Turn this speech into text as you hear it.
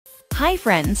Hi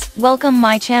friends, welcome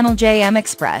my channel JM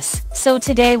Express. So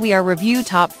today we are review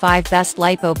top 5 best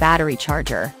LiPo battery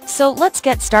charger. So let's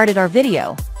get started our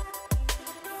video.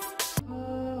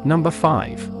 Number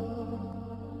 5.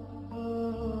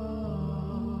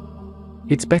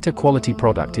 It's better quality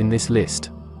product in this list.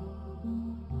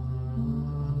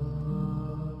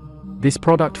 This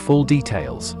product full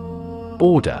details.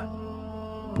 Order.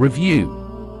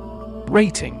 Review.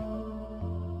 Rating.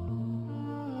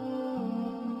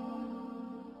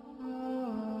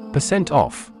 Percent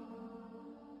off.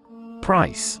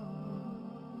 Price.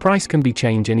 Price can be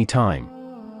changed anytime.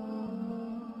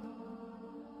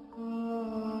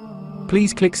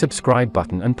 Please click subscribe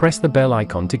button and press the bell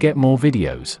icon to get more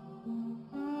videos.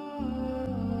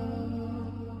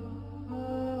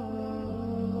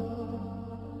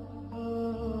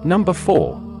 Number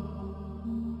 4.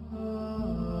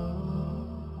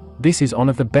 This is one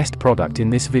of the best product in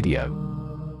this video.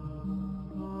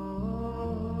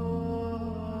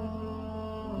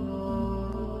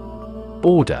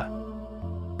 Order.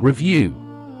 Review.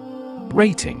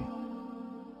 Rating.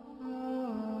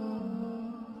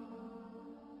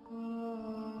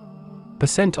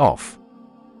 Percent off.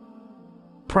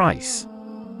 Price.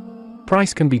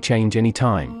 Price can be changed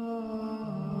anytime.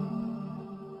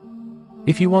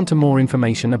 If you want more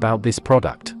information about this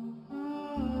product,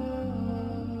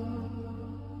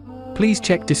 please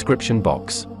check description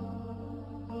box.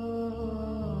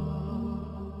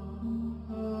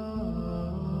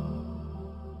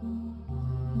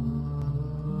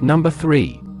 Number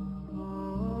 3.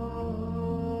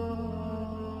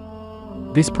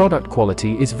 This product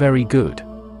quality is very good.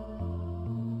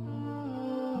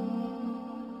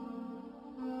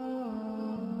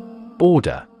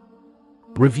 Order.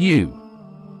 Review.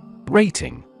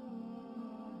 Rating.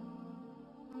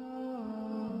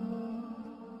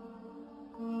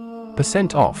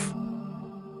 Percent off.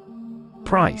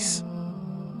 Price.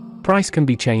 Price can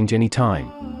be changed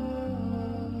anytime.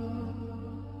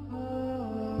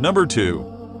 Number 2.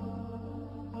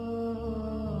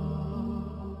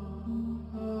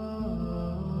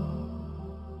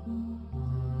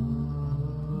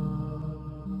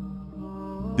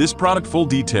 This product full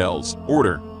details.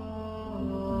 Order.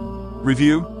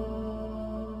 Review.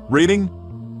 Rating.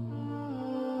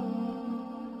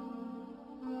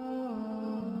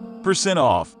 Percent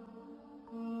off.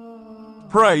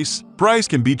 Price. Price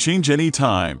can be changed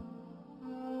anytime.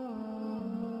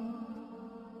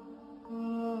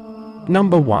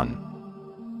 Number 1.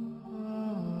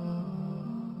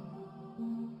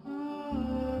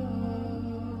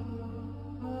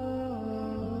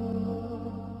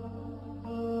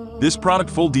 This product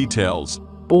full details.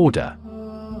 Order.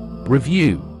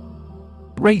 Review.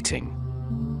 Rating.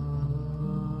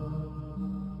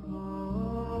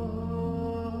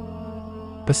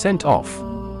 Percent off.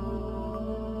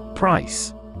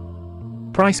 Price.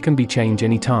 Price can be changed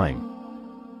anytime.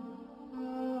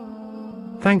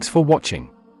 Thanks for watching.